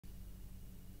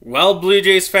Well, Blue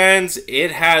Jays fans, it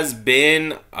has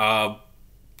been a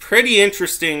pretty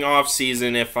interesting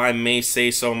offseason, if I may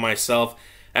say so myself,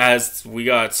 as we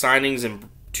got signings and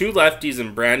two lefties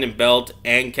in Brandon Belt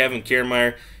and Kevin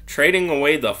Kiermaier trading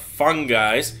away the fun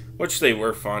guys, which they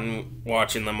were fun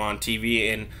watching them on TV,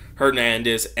 in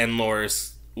Hernandez and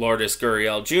Lourdes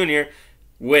Gurriel Jr.,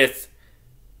 with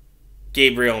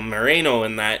Gabriel Moreno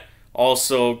in that,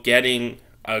 also getting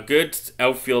a good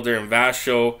outfielder in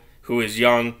Vasho, who is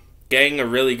young, getting a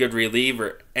really good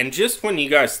reliever. And just when you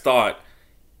guys thought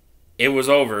it was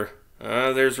over,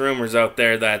 there's rumors out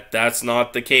there that that's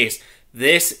not the case.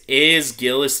 This is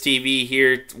Gillis TV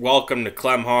here. Welcome to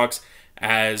Clem Hawks.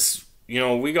 As you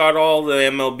know, we got all the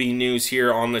MLB news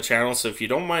here on the channel, so if you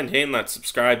don't mind hitting that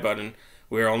subscribe button,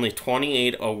 we're only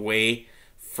 28 away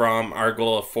from our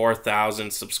goal of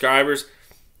 4,000 subscribers.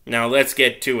 Now let's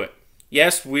get to it.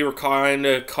 Yes, we were kind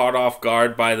of caught off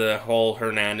guard by the whole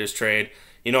Hernandez trade.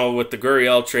 You know, with the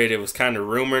Gurriel trade, it was kind of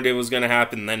rumored it was going to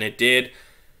happen, then it did.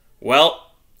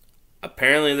 Well,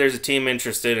 apparently there's a team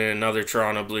interested in another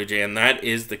Toronto Blue Jay, and that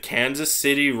is the Kansas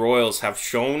City Royals. Have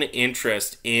shown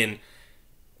interest in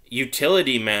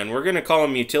utility man. We're going to call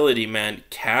him utility man,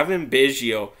 Cavan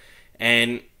Biggio.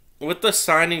 And with the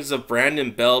signings of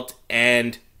Brandon Belt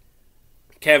and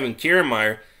Kevin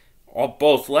Kiermaier,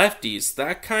 both lefties,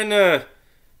 that kind of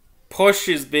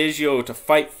pushes Biggio to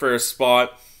fight for a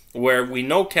spot where we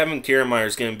know Kevin Kiermaier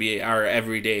is going to be our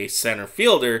everyday center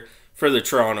fielder for the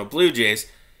Toronto Blue Jays,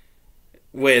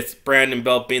 with Brandon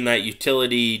Belt being that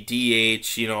utility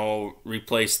DH, you know,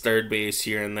 replace third base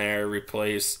here and there,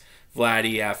 replace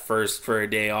Vladdy at first for a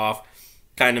day off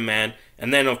kind of man.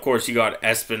 And then, of course, you got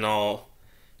Espinal,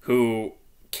 who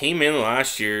came in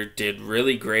last year, did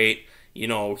really great. You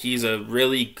know, he's a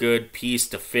really good piece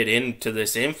to fit into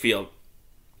this infield.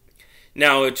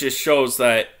 Now, it just shows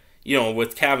that, you know,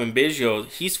 with Cavan Biggio,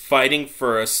 he's fighting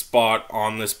for a spot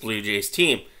on this Blue Jays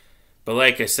team. But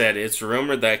like I said, it's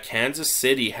rumored that Kansas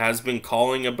City has been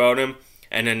calling about him,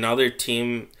 and another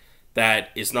team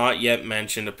that is not yet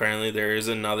mentioned. Apparently, there is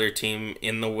another team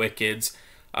in the wickets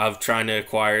of trying to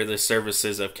acquire the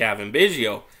services of Cavan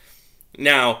Biggio.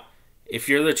 Now, if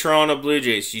you're the Toronto Blue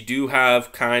Jays, you do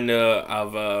have kind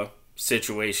of a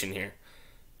situation here.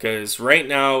 Because right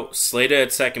now, slated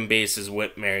at second base is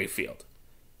Whit Merrifield.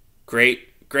 Great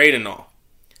and all.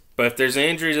 But if there's an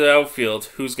injury to the outfield,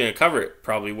 who's going to cover it?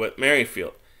 Probably Whit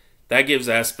Merrifield. That gives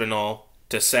Espinal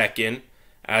to second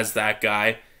as that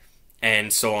guy,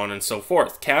 and so on and so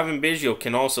forth. Cavan Biggio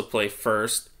can also play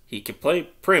first. He can play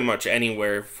pretty much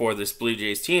anywhere for this Blue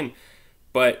Jays team.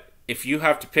 But if you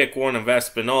have to pick one of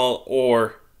Espinal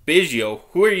or Biggio,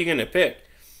 who are you going to pick?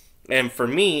 And for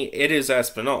me, it is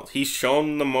Espinal. He's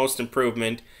shown the most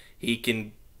improvement. He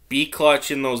can be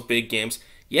clutch in those big games.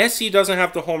 Yes, he doesn't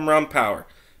have the home run power,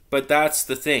 but that's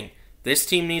the thing. This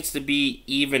team needs to be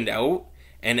evened out,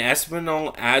 and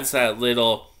Espinal adds that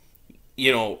little,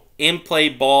 you know, in-play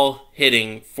ball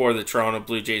hitting for the Toronto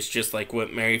Blue Jays, just like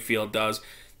what Merrifield does,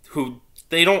 who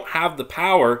they don't have the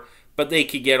power, but they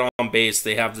could get on base.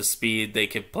 They have the speed. They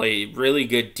could play really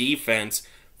good defense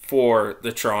for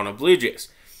the Toronto Blue Jays.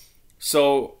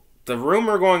 So the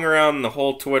rumor going around the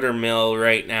whole Twitter mill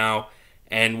right now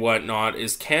and whatnot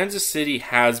is Kansas City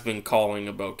has been calling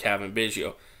about Cavan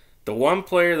Biggio. The one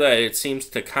player that it seems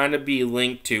to kind of be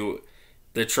linked to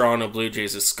the Toronto Blue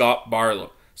Jays is Scott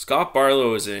Barlow. Scott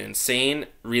Barlow is an insane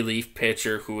relief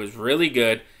pitcher who is really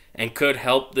good and could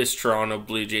help this Toronto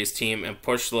Blue Jays team and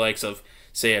push the likes of,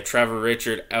 say, a Trevor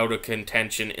Richard out of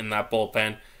contention in that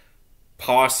bullpen.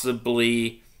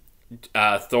 Possibly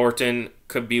Thornton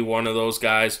could be one of those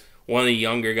guys. One of the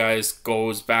younger guys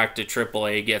goes back to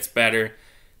AAA, gets better.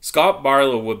 Scott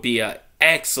Barlow would be an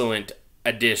excellent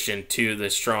addition to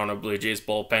this Toronto Blue Jays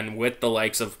bullpen with the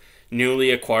likes of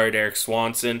newly acquired Eric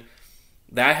Swanson.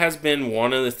 That has been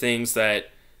one of the things that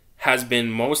has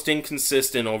been most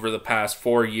inconsistent over the past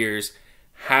 4 years,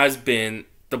 has been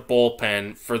the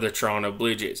bullpen for the Toronto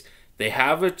Blue Jays. They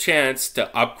have a chance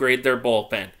to upgrade their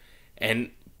bullpen,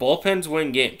 and bullpens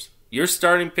win games. Your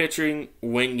starting pitching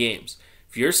win games.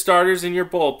 If your starters in your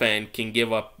bullpen can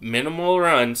give up minimal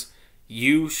runs,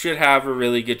 you should have a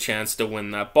really good chance to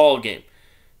win that ball game.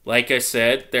 Like I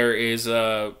said, there is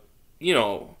a, you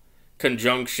know,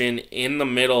 conjunction in the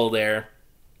middle there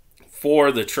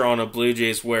for the Toronto Blue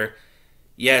Jays where,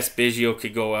 yes, Biggio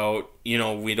could go out. You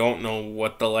know, we don't know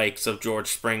what the likes of George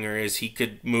Springer is. He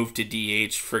could move to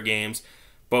DH for games.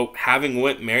 But having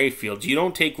Whit Merrifield, you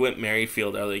don't take Whit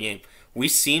Merrifield out of the game. We've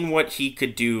seen what he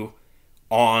could do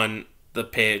on the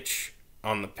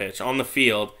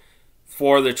field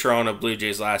for the Toronto Blue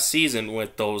Jays last season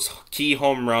with those key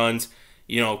home runs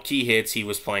key hits. He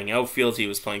was playing outfield. He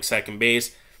was playing second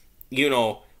base.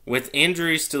 With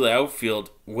injuries to the outfield,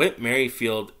 Whit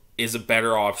Merrifield is a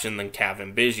better option than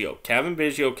Cavan Biggio. Cavan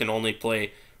Biggio can only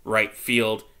play right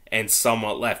field and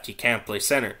somewhat left. He can't play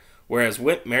center. Whereas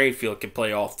Whit Merrifield can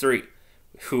play all three,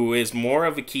 who is more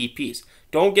of a key piece.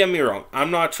 Don't get me wrong. I'm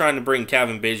not trying to bring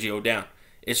Cavan Biggio down.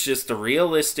 It's just the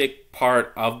realistic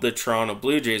part of the Toronto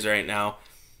Blue Jays right now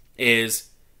is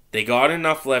they got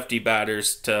enough lefty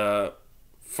batters to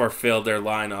fulfill their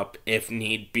lineup if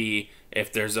need be.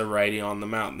 If there's a righty on the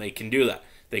mound, they can do that.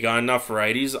 They got enough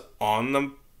righties on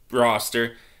the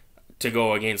roster to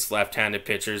go against left-handed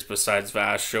pitchers besides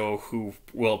Vasho, who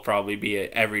will probably be an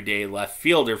everyday left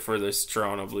fielder for this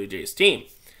Toronto Blue Jays team.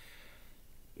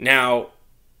 Now,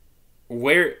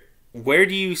 where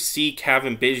do you see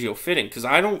Cavan Biggio fitting? Because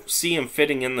I don't see him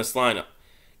fitting in this lineup.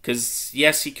 Because,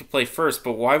 yes, he could play first,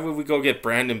 but why would we go get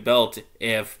Brandon Belt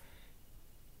if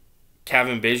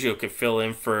Cavan Biggio could fill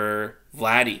in for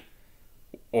Vladdy?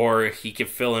 Or he could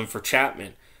fill in for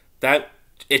Chapman?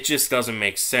 It just doesn't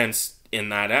make sense in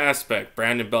that aspect.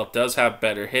 Brandon Belt does have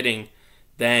better hitting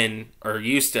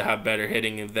used to have better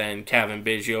hitting than Cavan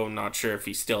Biggio. I'm not sure if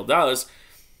he still does.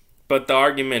 But the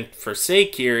argument for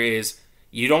sake here is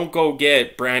you don't go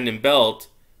get Brandon Belt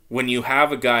when you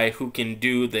have a guy who can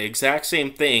do the exact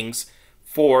same things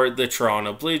for the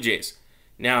Toronto Blue Jays.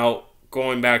 Now,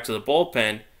 going back to the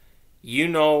bullpen,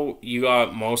 you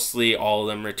got mostly all of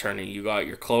them returning. You got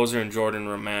your closer in Jordan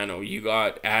Romano. You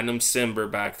got Adam Simber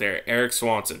back there, Eric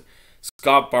Swanson.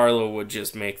 Scott Barlow would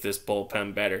just make this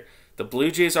bullpen better. The Blue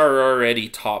Jays are already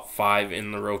top 5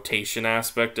 in the rotation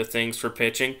aspect of things for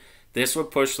pitching. This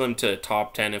would push them to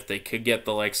top 10 if they could get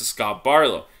the likes of Scott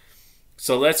Barlow.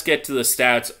 So let's get to the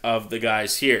stats of the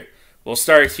guys here. We'll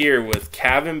start here with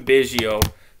Cavan Biggio,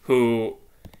 who,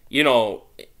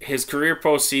 his career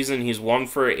postseason, he's 1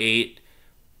 for 8,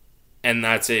 and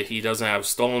that's it. He doesn't have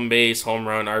stolen base, home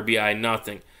run, RBI,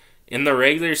 nothing. In the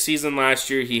regular season last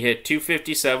year, he hit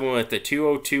 .257 with a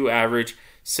 .202 average,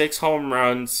 6 home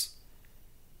runs,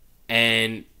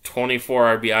 and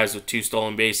 24 RBIs with 2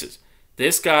 stolen bases.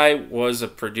 This guy was a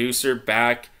producer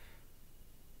back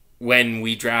when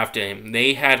we drafted him.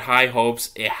 They had high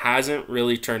hopes. It hasn't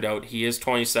really turned out. He is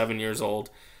 27 years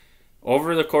old.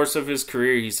 Over the course of his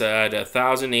career, he's had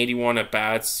 1,081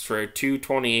 at-bats for a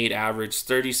 .228 average,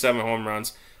 37 home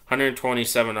runs,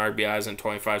 127 RBIs, and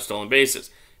 25 stolen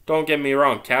bases. Don't get me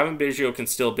wrong, Cavan Biggio can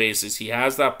steal bases. He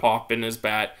has that pop in his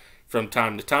bat from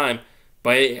time to time,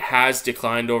 but it has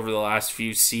declined over the last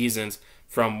few seasons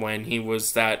from when he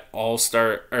was that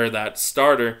all-star or that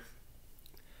starter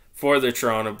for the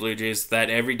Toronto Blue Jays,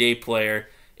 that everyday player.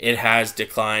 It has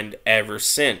declined ever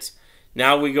since.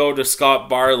 Now we go to Scott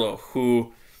Barlow,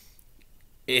 who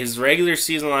his regular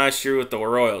season last year with the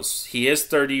Royals, he is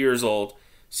 30 years old,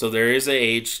 so there is an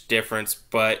age difference,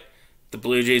 but the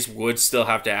Blue Jays would still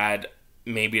have to add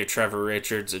maybe a Trevor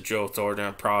Richards, a Joe Thornton,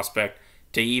 a prospect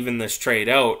to even this trade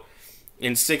out.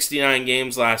 In 69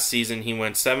 games last season, he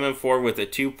went 7-4 with a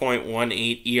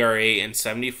 2.18 ERA and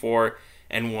 74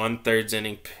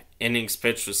 1/3 innings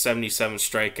pitched with 77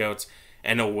 strikeouts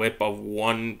and a whip of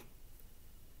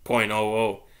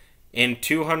 1.00. In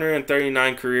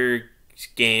 239 career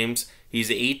games,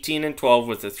 he's 18-12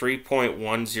 with a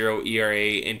 3.10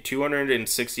 ERA and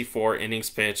 264 innings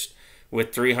pitched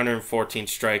with 314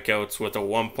 strikeouts with a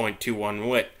 1.21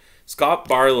 whip. Scott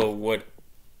Barlow would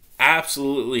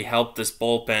absolutely help this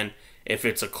bullpen if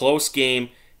it's a close game,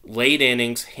 late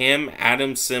innings. Him,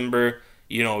 Adam Simber,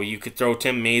 you could throw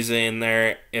Tim Meza in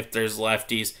there if there's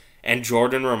lefties, and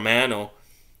Jordan Romano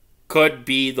could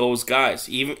be those guys.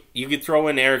 Even you could throw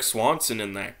in Eric Swanson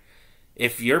in there.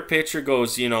 If your pitcher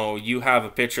goes, you have a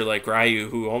pitcher like Ryu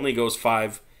who only goes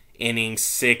 5 innings,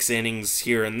 6 innings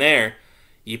here and there,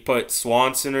 you put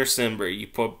Swanson or Simber, you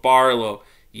put Barlow,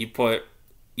 you put,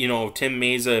 Tim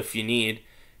Meza if you need,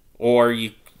 or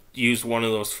you use one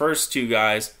of those first 2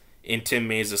 guys in Tim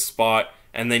Meza's spot,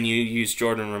 and then you use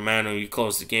Jordan Romano, you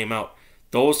close the game out.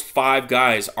 Those 5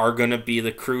 guys are going to be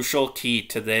the crucial key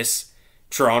to this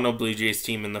Toronto Blue Jays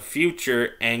team in the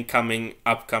future and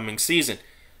upcoming season.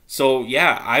 So,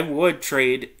 yeah, I would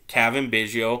trade Cavan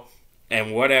Biggio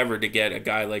and whatever to get a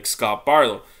guy like Scott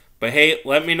Barlow. But, hey,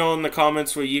 let me know in the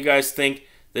comments what you guys think.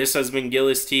 This has been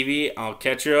Gillis TV. I'll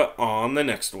catch you on the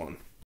next one.